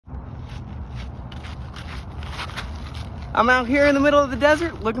I'm out here in the middle of the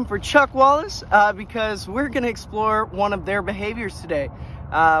desert looking for Chuckwallas because we're going to explore one of their behaviors today.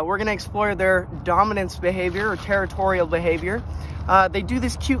 We're going to explore their dominance behavior or territorial behavior. They do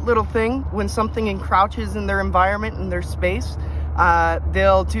this cute little thing when something encroaches in their environment, in their space.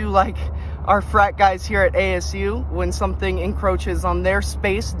 They'll do like our frat guys here at ASU. When something encroaches on their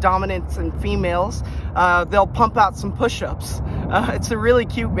space, dominance and females, they'll pump out some push-ups. It's a really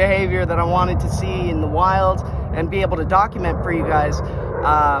cute behavior that I wanted to see in the wild and be able to document for you guys.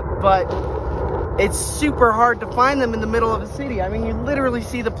 But it's super hard to find them in the middle of a city. I mean, you literally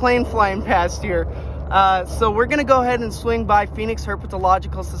see the plane flying past here. So we're gonna go ahead and swing by Phoenix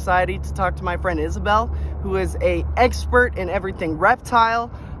Herpetological Society to talk to my friend Isabel, who is an expert in everything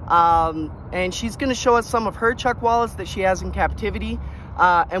reptile. And she's gonna show us some of her Chuckwallas that she has in captivity.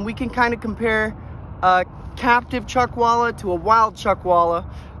 And we can kind of compare a captive Chuckwalla to a wild Chuckwalla,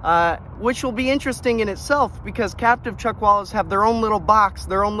 which will be interesting in itself because captive Chuckwallas have their own little box,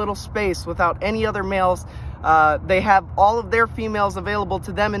 their own little space without any other males. They have all of their females available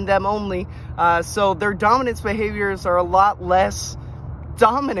to them and them only. So their dominance behaviors are a lot less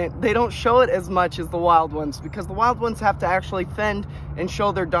dominant. They don't show it as much as the wild ones because the wild ones have to actually fend and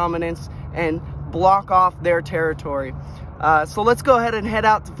show their dominance and block off their territory. So let's go ahead and head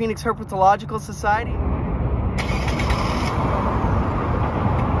out to Phoenix Herpetological Society.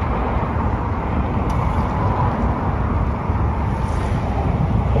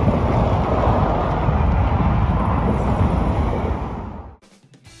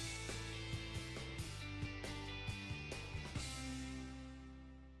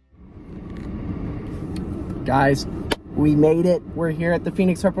 Guys, we made it. We're here at the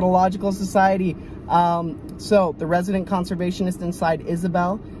Phoenix Herpetological Society. So the resident conservationist inside,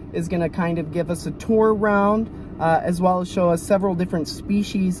 Isabel, is going to kind of give us a tour around, as well as show us several different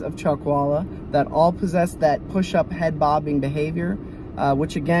species of Chuckwalla that all possess that push-up head bobbing behavior,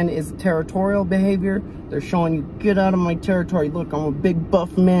 which again is territorial behavior. They're showing you, get out of my territory. Look, I'm a big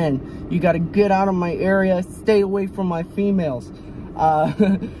buff man. You got to get out of my area. Stay away from my females.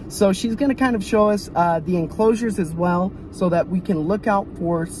 So she's going to kind of show us the enclosures as well so that we can look out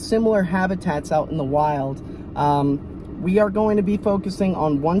for similar habitats out in the wild. We are going to be focusing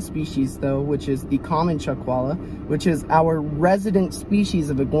on one species though, which is the common Chuckwalla, which is our resident species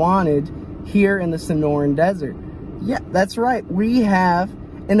of iguanid here in the Sonoran desert. Yeah, that's right. We have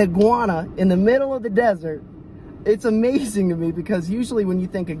an iguana in the middle of the desert. It's amazing to me because usually when you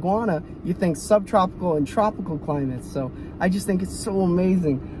think iguana, you think subtropical and tropical climates. So I just think it's so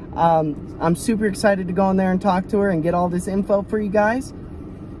amazing. I'm super excited to go in there and talk to her and get all this info for you guys.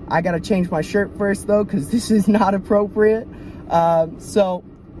 I got to change my shirt first though, because this is not appropriate. So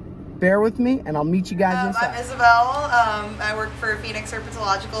bear with me and I'll meet you guys inside. I'm Isabel. I work for Phoenix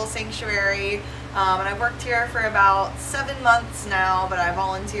Herpetological Sanctuary. And I've worked here for about 7 months now, but I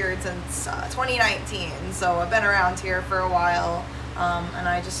volunteered since 2019, so I've been around here for a while, and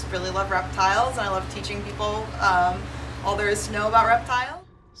I just really love reptiles, and I love teaching people all there is to know about reptiles.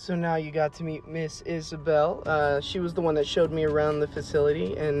 So now you got to meet Miss Isabel. She was the one that showed me around the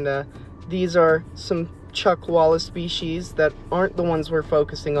facility, and these are some Chuckwalla species that aren't the ones we're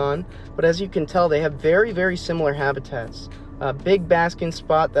focusing on, but as you can tell, they have very, very similar habitats. A big basking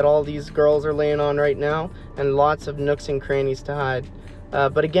spot that all these girls are laying on right now, and lots of nooks and crannies to hide.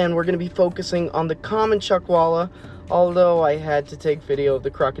 But again, we're going to be focusing on the common Chuckwalla, although I had to take video of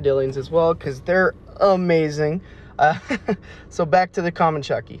the crocodilians as well because they're amazing. So back to the common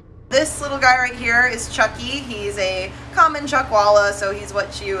Chucky. This little guy right here is Chucky. He's a common Chuckwalla, so he's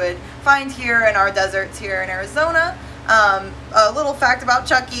what you would find here in our deserts here in Arizona. A little fact about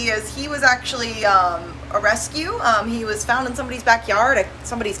Chucky is he was actually a rescue. He was found in somebody's backyard.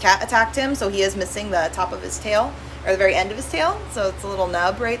 Somebody's cat attacked him, so he is missing the top of his tail, or the very end of his tail, so it's a little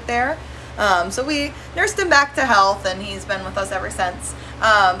nub right there. So we nursed him back to health, and he's been with us ever since.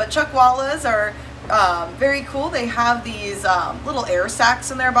 But Chuckwallas are very cool. They have these little air sacs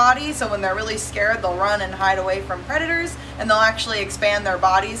in their body, so when they're really scared, they'll run and hide away from predators, and they'll actually expand their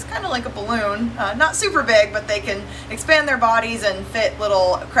bodies, kind of like a balloon. Not super big, but they can expand their bodies and fit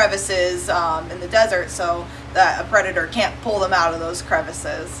little crevices in the desert so that a predator can't pull them out of those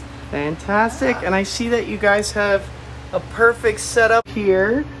crevices. Fantastic. And I see that you guys have a perfect setup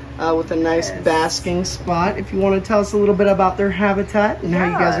here with a nice basking spot. If you want to tell us a little bit about their habitat and how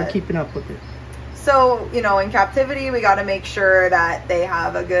you guys are keeping up with it. So, you know, in captivity, we got to make sure that they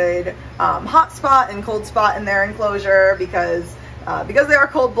have a good hot spot and cold spot in their enclosure because because they are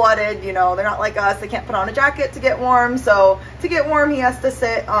cold-blooded, you know, they're not like us. They can't put on a jacket to get warm. So to get warm, he has to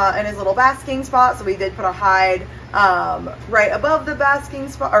sit in his little basking spot. So we did put a hide right above the basking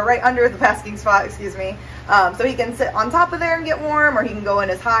spot, or right under the basking spot, excuse me. So he can sit on top of there and get warm, or he can go in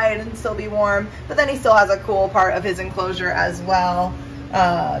his hide and still be warm. But then he still has a cool part of his enclosure as well.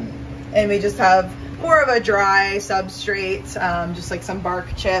 And we just have more of a dry substrate, just like some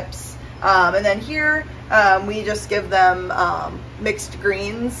bark chips. And then here, we just give them mixed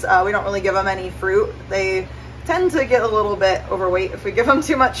greens. We don't really give them any fruit. They tend to get a little bit overweight if we give them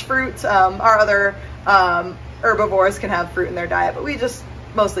too much fruit. Our other herbivores can have fruit in their diet, but we just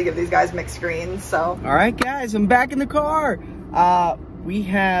mostly give these guys mixed greens. So all right, guys, I'm back in the car. We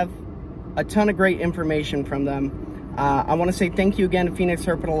have a ton of great information from them. I want to say thank you again to Phoenix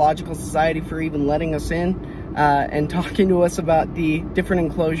Herpetological Society for even letting us in and talking to us about the different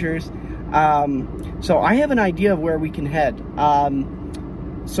enclosures. So I have an idea of where we can head.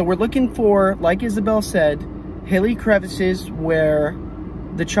 So we're looking for, like Isabel said, hilly crevices where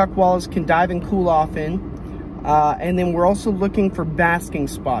the chuckwallas can dive and cool off in. And then we're also looking for basking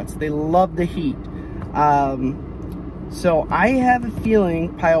spots. They love the heat. So I have a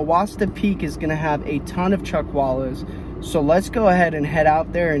feeling Pyawasta Peak is going to have a ton of chuckwallas. So let's go ahead and head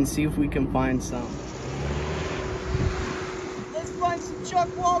out there and see if we can find some. Let's find some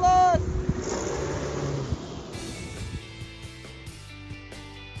chuckwallas!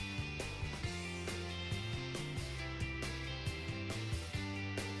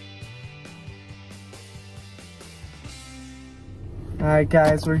 Alright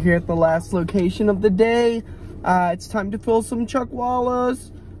guys, we're here at the last location of the day. It's time to fill some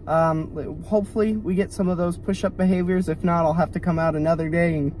chuckwallas. Hopefully we get some of those push-up behaviors. If not, I'll have to come out another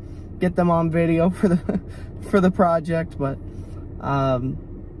day and get them on video for the project. But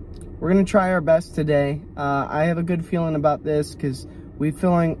we're gonna try our best today. I have a good feeling about this because we're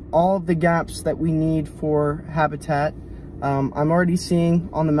filling all of the gaps that we need for habitat. I'm already seeing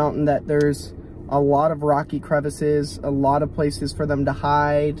on the mountain that there's a lot of rocky crevices, a lot of places for them to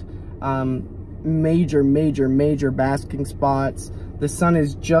hide, major basking spots. The sun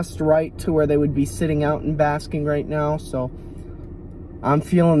is just right to where they would be sitting out and basking right now, so I'm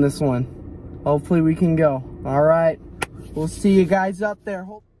feeling this one. Hopefully we can go. All right, we'll see you guys up there.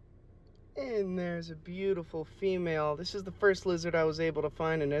 And there's a beautiful female. This is the first lizard I was able to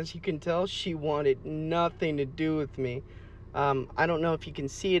find, and as you can tell, she wanted nothing to do with me. I don't know if you can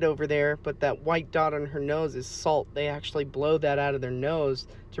see it over there, but that white dot on her nose is salt. They actually blow that out of their nose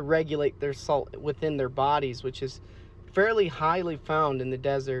to regulate their salt within their bodies, which is fairly highly found in the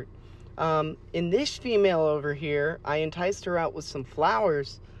desert. In this female over here, I enticed her out with some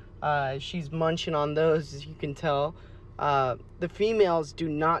flowers. She's munching on those, as you can tell. The females do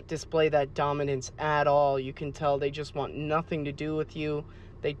not display that dominance at all. You can tell they just want nothing to do with you.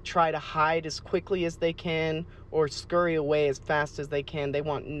 They try to hide as quickly as they can or scurry away as fast as they can. They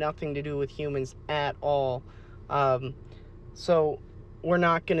want nothing to do with humans at all. So we're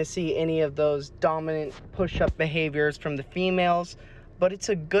not going to see any of those dominant push-up behaviors from the females, but it's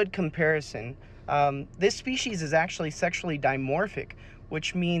a good comparison. This species is actually sexually dimorphic,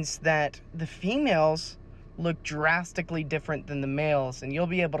 which means that the females look drastically different than the males, and you'll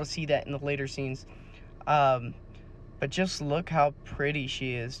be able to see that in the later scenes. But just look how pretty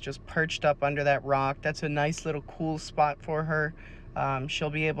she is, just perched up under that rock. That's a nice little cool spot for her.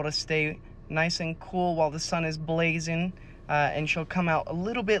 She'll be able to stay nice and cool while the sun is blazing, and she'll come out a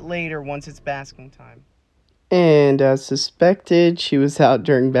little bit later once it's basking time. And as suspected, she was out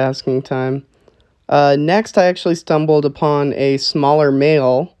during basking time. Next, I actually stumbled upon a smaller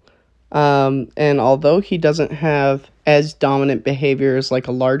male, and although he doesn't have as dominant behaviors like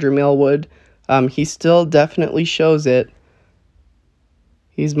a larger male would, he still definitely shows it.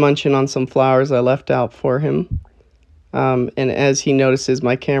 He's munching on some flowers I left out for him. And as he notices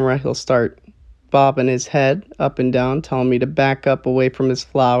my camera, he'll start bobbing his head up and down, telling me to back up away from his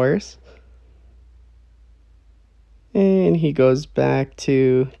flowers. And he goes back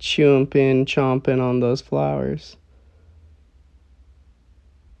to chomping on those flowers.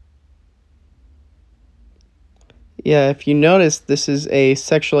 Yeah, if you notice, this is a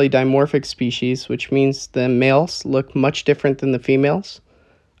sexually dimorphic species, which means the males look much different than the females.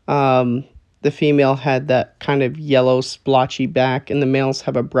 The female had that kind of yellow splotchy back, and the males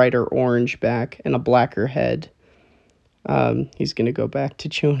have a brighter orange back and a blacker head. He's going to go back to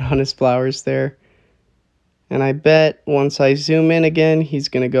chewing on his flowers there. And I bet once I zoom in again, he's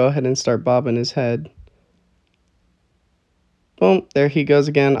going to go ahead and start bobbing his head. Boom, there he goes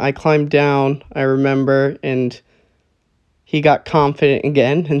again. I climbed down, I remember, and he got confident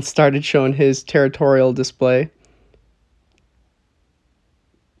again and started showing his territorial display.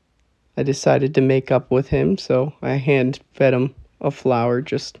 I decided to make up with him, so I hand fed him a flower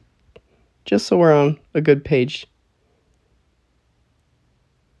just so we're on a good page.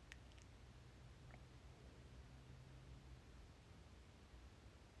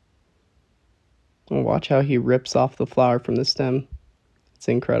 And watch how he rips off the flower from the stem. It's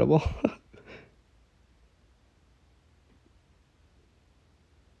incredible.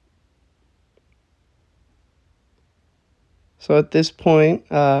 So at this point,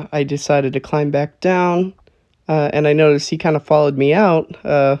 I decided to climb back down, and I noticed he kind of followed me out,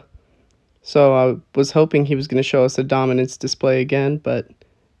 so I was hoping he was going to show us a dominance display again, but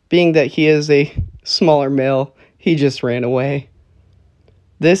being that he is a smaller male, he just ran away.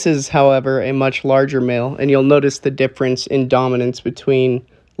 This is, however, a much larger male, and you'll notice the difference in dominance between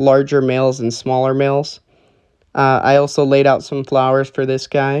larger males and smaller males. I also laid out some flowers for this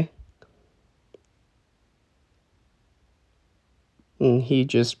guy. And he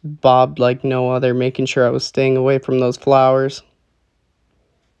just bobbed like no other, making sure I was staying away from those flowers.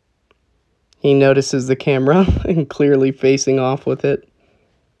 He notices the camera and clearly facing off with it.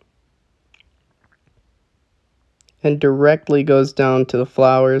 And directly goes down to the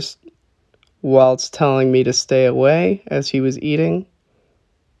flowers whilst telling me to stay away as he was eating.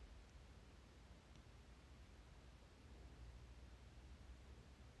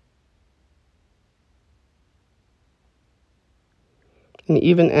 And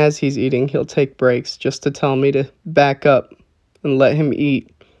even as he's eating, he'll take breaks just to tell me to back up and let him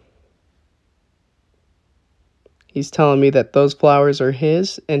eat. He's telling me that those flowers are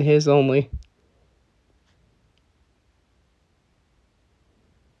his and his only.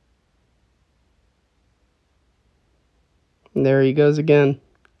 And there he goes again.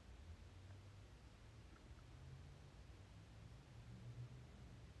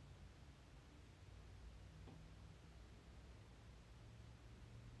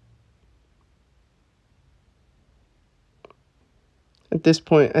 At this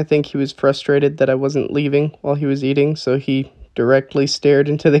point, I think he was frustrated that I wasn't leaving while he was eating, so he directly stared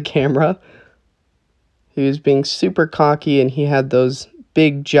into the camera. He was being super cocky, and he had those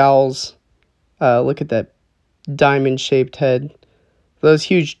big jowls. Look at that diamond-shaped head. Those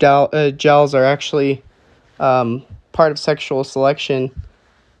huge jowls are actually part of sexual selection.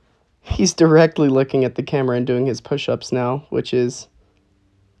 He's directly looking at the camera and doing his push-ups now, which is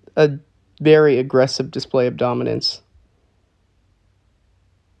a very aggressive display of dominance.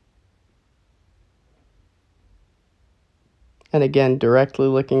 And again, directly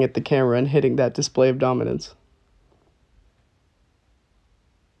looking at the camera and hitting that display of dominance.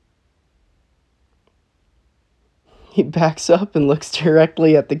 He backs up and looks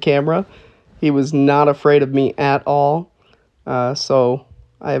directly at the camera. He was not afraid of me at all. So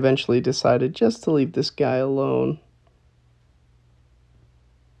I eventually decided just to leave this guy alone.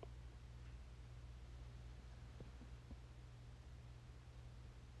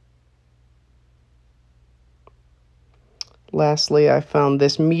 Lastly, I found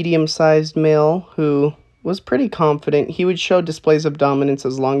this medium-sized male who was pretty confident. He would show displays of dominance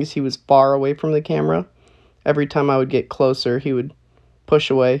as long as he was far away from the camera. Every time I would get closer, he would push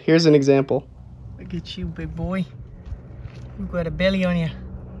away. Here's an example. Look at you, big boy. You've got a belly on you.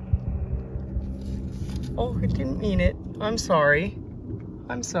 Oh, I didn't mean it. I'm sorry.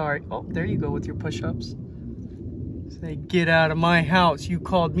 I'm sorry. Oh, there you go with your push-ups. Say, get out of my house. You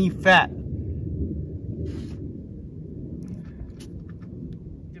called me fat.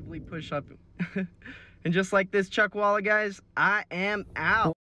 Push up. And just like this, Chuckwalla, guys, I am out.